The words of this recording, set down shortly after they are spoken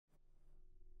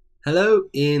Hello,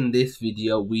 in this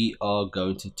video we are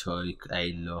going to take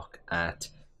a look at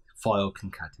file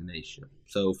concatenation.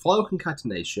 So file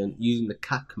concatenation using the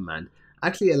cat command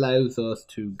actually allows us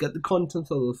to get the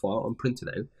contents of the file and print it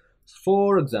out.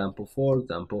 For example,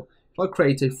 if I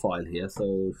create a file here,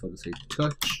 so if I say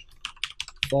touch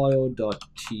file.txt,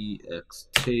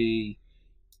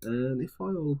 and if I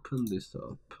open this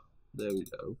up, there we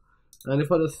go. And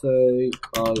if I just say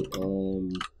I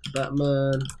am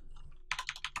Batman,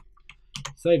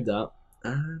 save that,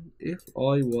 and if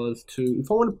I want to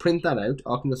print that out,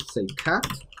 I can just say cat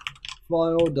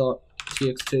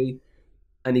file.txt,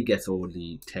 and it gets all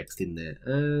the text in there.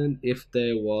 And if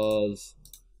there was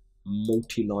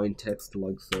multi-line text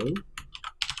like so,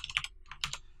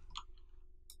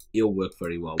 it'll work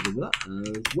very well with that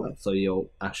as well. So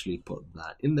you'll actually put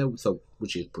that in there, so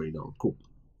which is pretty darn cool.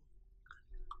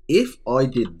 If I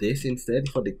did this instead,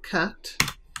 if I did cat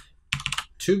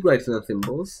two greater than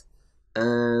symbols,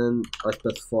 and I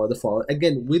specify the file.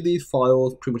 Again, with these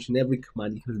files, pretty much in every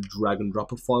command, you can drag and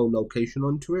drop a file location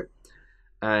onto it,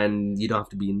 and you don't have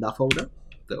to be in that folder.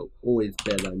 So always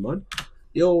bear that in mind.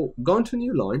 You'll go into a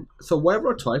new line. So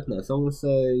wherever I type now, so I'm going to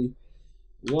say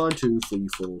 1, 2, 3,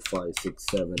 4, 5, 6,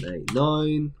 7, 8,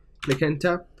 9. Click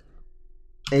enter.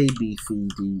 A, B, C,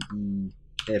 D, E,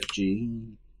 F,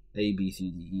 G. A, B, C,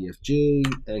 D, E, F, G.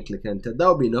 And click enter.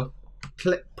 That'll be enough.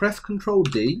 Press Control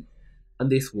D.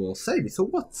 And this will save it. So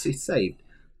what's it saved?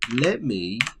 Let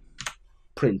me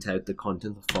print out the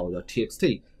contents of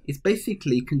file.txt. It's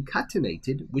basically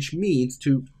concatenated, which means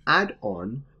to add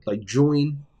on, like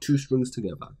join two strings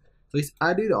together. So it's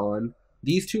added on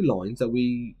these two lines that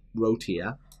we wrote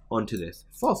here onto this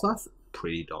file. So that's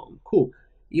pretty darn cool.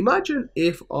 Imagine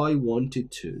if I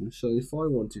wanted to,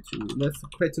 let's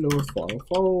create another file,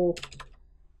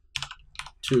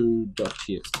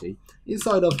 file2.txt.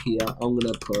 Inside of here, I am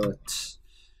going to put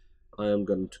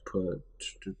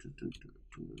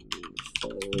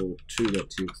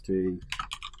file2.txt.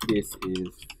 This is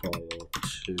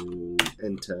file2,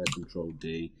 enter, Control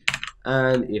D.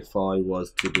 And if I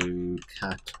was to do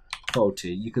cat file2,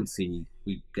 you can see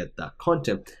we get that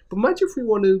content. But imagine if we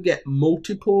want to get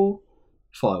multiple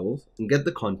files and get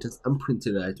the contents and print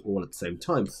it out all at the same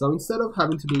time. So instead of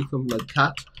having to do something like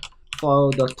cat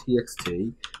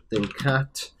file.txt, then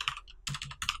cat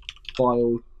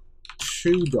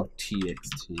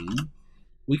file2.txt,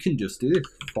 we can just do this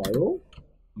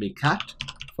cat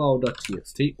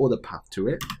file.txt, or the path to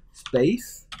it,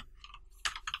 space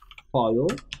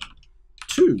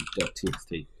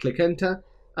file2.txt. Click enter.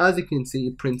 As you can see,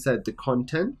 it prints out the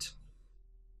content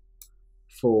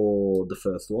for the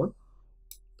first one.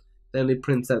 Then it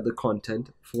prints out the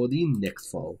content for the next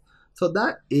file. So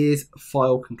that is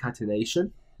file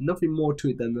concatenation. Nothing more to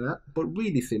it than that, but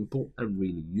really simple and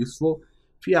really useful.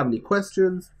 If you have any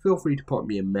questions, feel free to pop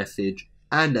me a message.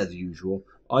 And as usual,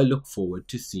 I look forward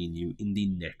to seeing you in the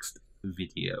next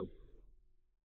video.